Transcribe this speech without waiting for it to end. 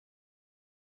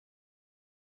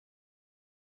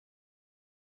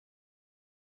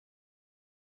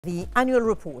The annual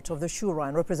report of the Shura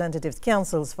and Representatives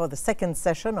Councils for the second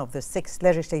session of the 6th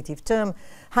legislative term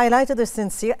highlighted the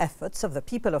sincere efforts of the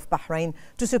people of Bahrain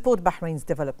to support Bahrain's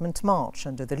development march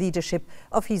under the leadership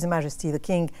of His Majesty the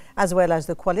King, as well as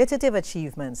the qualitative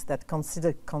achievements that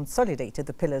consolidated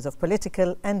the pillars of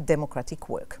political and democratic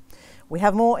work. We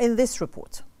have more in this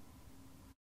report.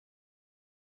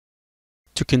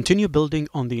 To continue building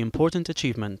on the important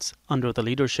achievements under the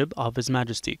leadership of His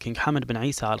Majesty King Hamad bin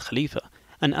Isa Al Khalifa,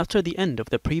 and after the end of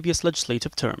the previous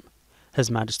legislative term, His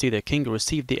Majesty the King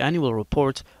received the annual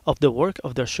report of the work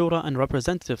of the Shura and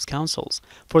Representatives Councils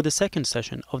for the second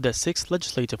session of the 6th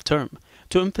legislative term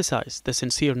to emphasize the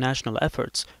sincere national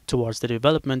efforts towards the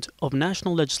development of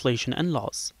national legislation and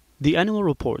laws. The annual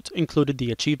report included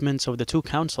the achievements of the two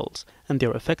councils and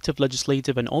their effective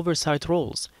legislative and oversight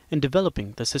roles in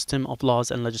developing the system of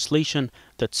laws and legislation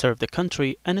that serve the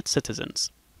country and its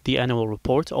citizens. The annual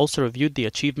report also reviewed the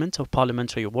achievements of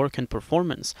parliamentary work and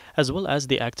performance, as well as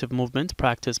the active movement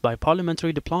practiced by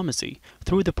parliamentary diplomacy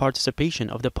through the participation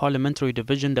of the parliamentary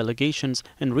division delegations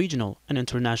in regional and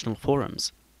international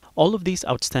forums. All of these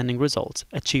outstanding results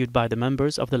achieved by the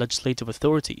members of the legislative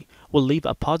authority will leave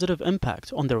a positive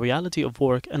impact on the reality of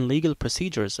work and legal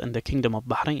procedures in the Kingdom of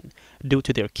Bahrain due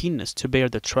to their keenness to bear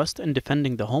the trust in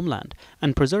defending the homeland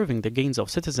and preserving the gains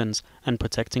of citizens and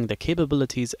protecting the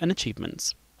capabilities and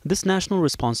achievements. This national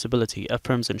responsibility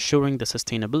affirms ensuring the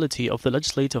sustainability of the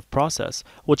legislative process,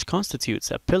 which constitutes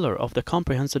a pillar of the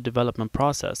comprehensive development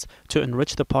process to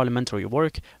enrich the parliamentary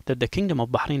work that the Kingdom of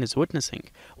Bahrain is witnessing,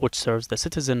 which serves the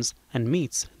citizens and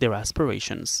meets their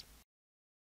aspirations.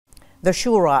 The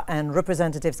Shura and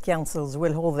Representatives Councils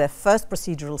will hold their first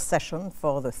procedural session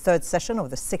for the third session of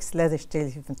the 6th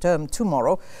legislative term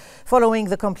tomorrow, following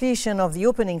the completion of the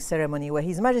opening ceremony where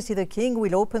His Majesty the King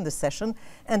will open the session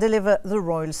and deliver the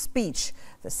royal speech.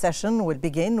 The session will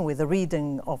begin with the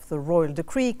reading of the royal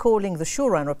decree calling the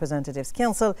Shura and Representatives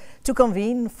Council to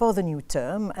convene for the new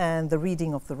term and the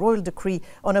reading of the royal decree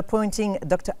on appointing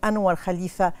Dr. Anwar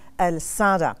Khalifa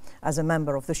Al-Sada as a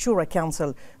member of the Shura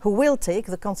Council, who will take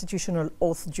the constitutional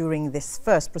oath during this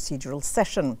first procedural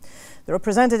session. The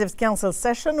Representatives Council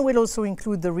session will also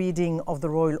include the reading of the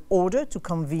royal order to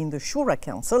convene the Shura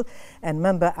Council, and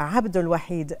member Abdul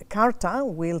Wahid Karta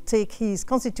will take his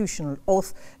constitutional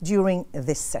oath during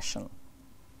this session.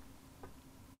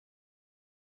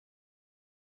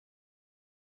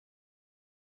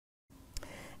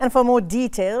 And for more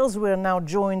details, we are now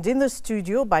joined in the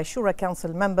studio by Shura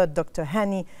Council member Dr.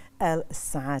 Hani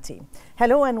Al-Saati.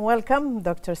 Hello and welcome,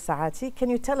 Dr. Saati. Can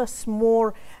you tell us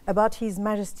more about His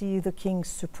Majesty the King's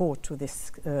support to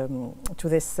this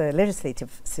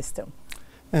legislative system?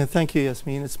 Thank you,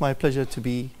 Yasmin. It's my pleasure to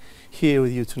be here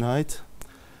with you tonight.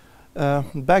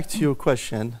 Back to your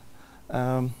question.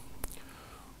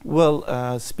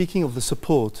 Speaking of the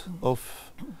support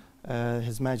of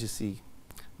His Majesty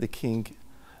the King,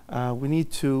 we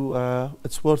need to,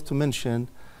 it's worth to mention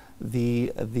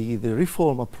the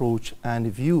reform approach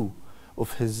and view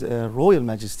of His Royal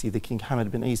Majesty the King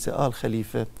Hamad bin Isa Al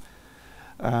Khalifa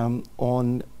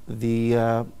on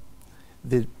the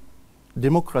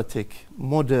democratic,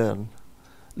 modern,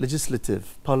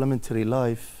 legislative, parliamentary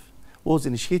life was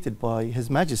initiated by His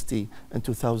Majesty in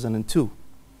 2002.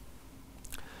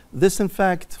 This, in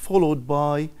fact, followed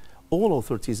by all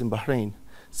authorities in Bahrain.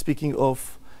 Speaking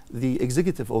of the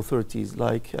executive authorities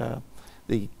like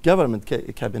the government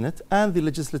cabinet and the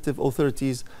legislative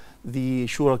authorities, the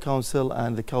Shura Council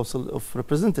and the Council of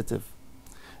Representatives.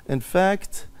 In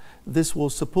fact, this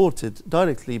was supported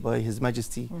directly by His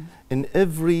Majesty in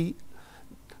every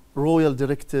royal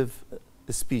directive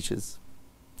speeches.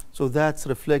 So that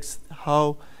reflects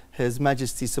how His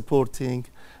Majesty supporting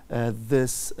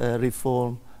this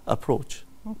reform approach.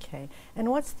 Okay. And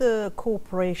what's the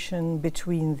cooperation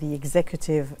between the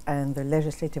executive and the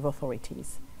legislative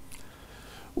authorities?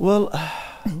 Well,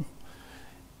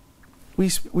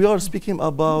 we are speaking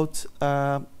about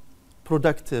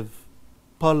productive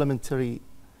parliamentary,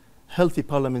 healthy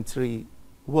parliamentary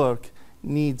work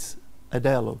needs a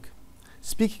dialogue.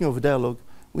 Speaking of dialogue,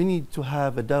 we need to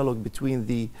have a dialogue between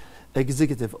the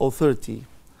executive authority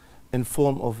in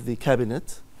form of the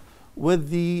cabinet with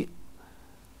the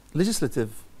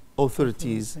legislative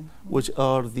authorities, which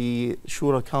are the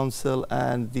Shura Council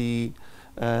and the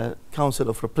Council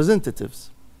of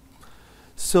Representatives.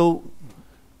 So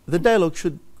the dialogue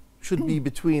should be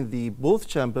between the both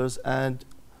chambers and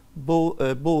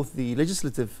both the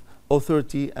legislative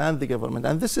authority and the government.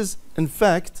 And this is, in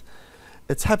fact,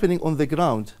 it's happening on the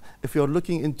ground. If you're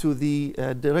looking into the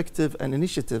directive and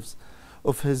initiatives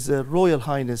of His Royal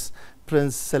Highness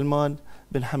Prince Salman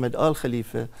bin Hamad Al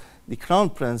Khalifa, the Crown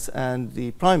Prince and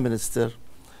the Prime Minister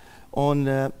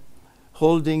on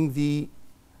holding the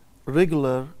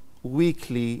regular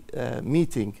weekly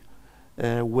meeting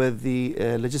with the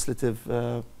legislative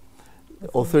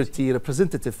authority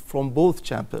representative from both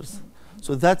chambers.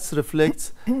 So that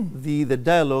reflects the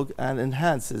dialogue and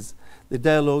enhances the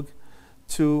dialogue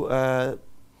to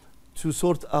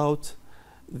sort out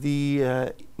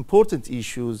the important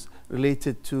issues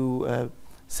related to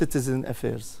citizen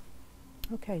affairs.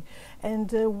 Okay, and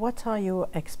what are your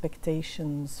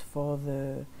expectations for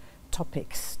the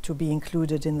topics to be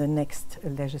included in the next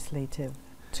legislative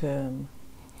term?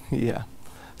 Yeah,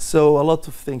 so a lot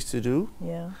of things to do.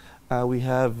 Yeah. We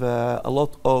have a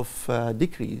lot of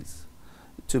decrees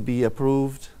to be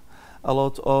approved. A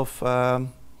lot of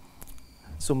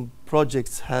some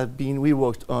projects have been we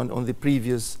worked on the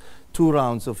previous 2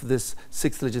 rounds of this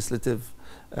 6th legislative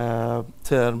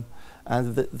term,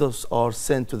 and those are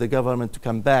sent to the government to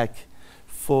come back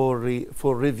for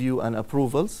review and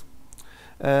approvals.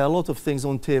 A lot of things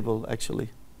on table, actually.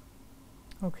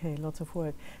 Okay, lots of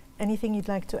work. Anything you'd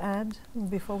like to add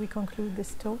before we conclude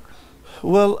this talk?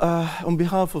 Well, on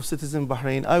behalf of Citizen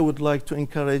Bahrain, I would like to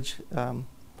encourage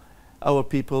our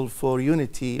people for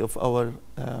unity of our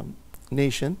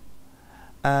nation,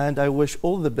 and I wish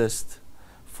all the best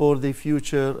for the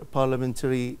future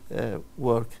parliamentary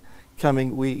work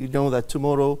coming. We know that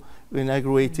tomorrow we're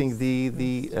inaugurating the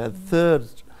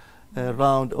 3rd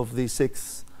round of the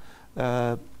 6th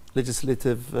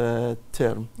legislative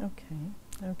term. Okay.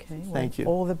 Okay. Thank you.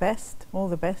 All the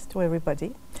best to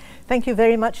everybody. Thank you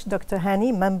very much, Dr.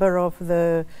 Hani, member of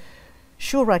the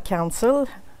Shura Council.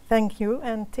 Thank you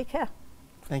and take care.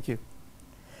 Thank you.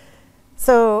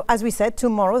 So, as we said,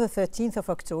 tomorrow, the 13th of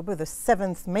October, the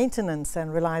 7th Maintenance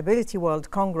and Reliability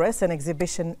World Congress and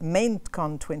exhibition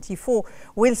MainCon 24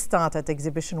 will start at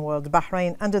Exhibition World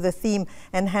Bahrain under the theme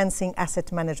Enhancing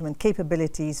Asset Management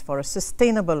Capabilities for a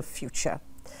Sustainable Future.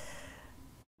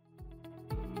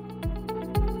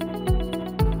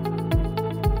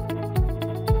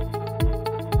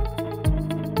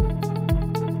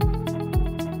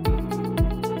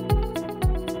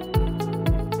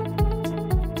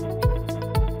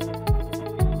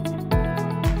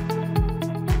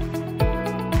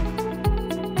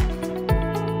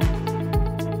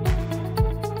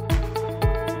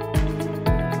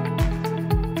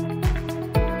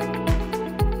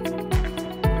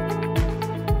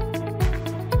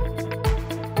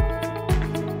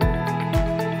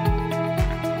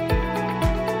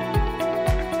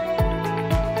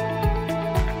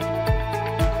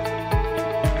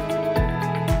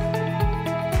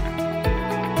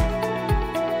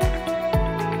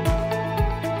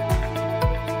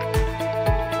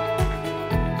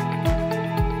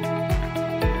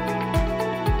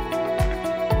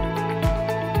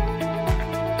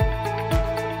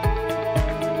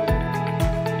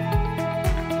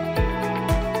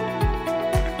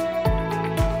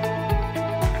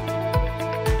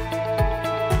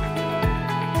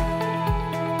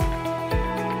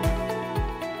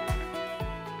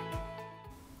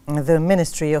 The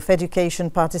Ministry of Education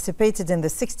participated in the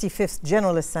 65th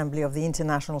General Assembly of the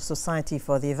International Society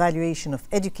for the Evaluation of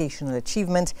Educational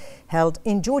Achievement held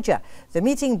in Georgia. The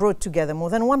meeting brought together more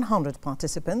than 100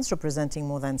 participants representing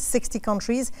more than 60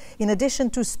 countries, in addition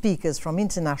to speakers from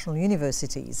international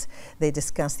universities. They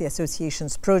discussed the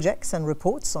association's projects and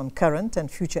reports on current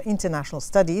and future international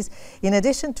studies, in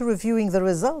addition to reviewing the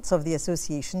results of the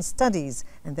association's studies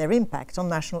and their impact on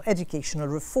national educational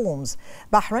reforms.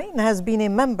 Bahrain has been a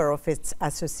member of its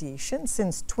association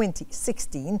since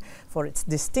 2016 for its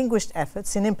distinguished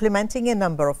efforts in implementing a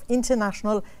number of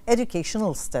international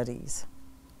educational studies.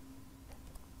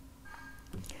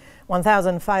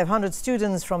 1,500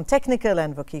 students from technical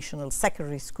and vocational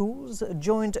secondary schools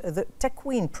joined the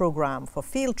TechWeen program for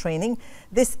field training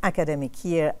this academic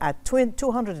year at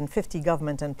 250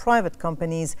 government and private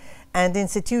companies and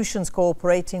institutions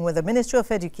cooperating with the Ministry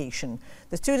of Education.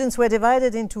 The students were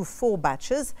divided into 4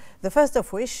 batches, the first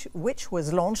of which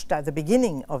was launched at the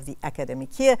beginning of the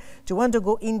academic year to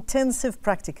undergo intensive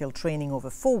practical training over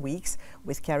 4 weeks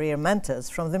with career mentors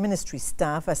from the ministry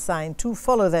staff assigned to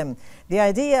follow them. The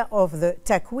idea of the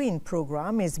TechWeen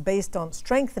program is based on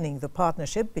strengthening the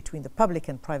partnership between the public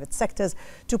and private sectors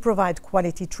to provide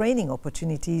quality training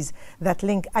opportunities that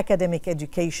link academic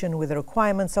education with the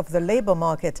requirements of the labor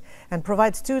market and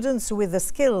provide students with the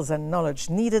skills and knowledge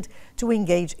needed to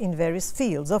engage in various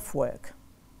fields of work.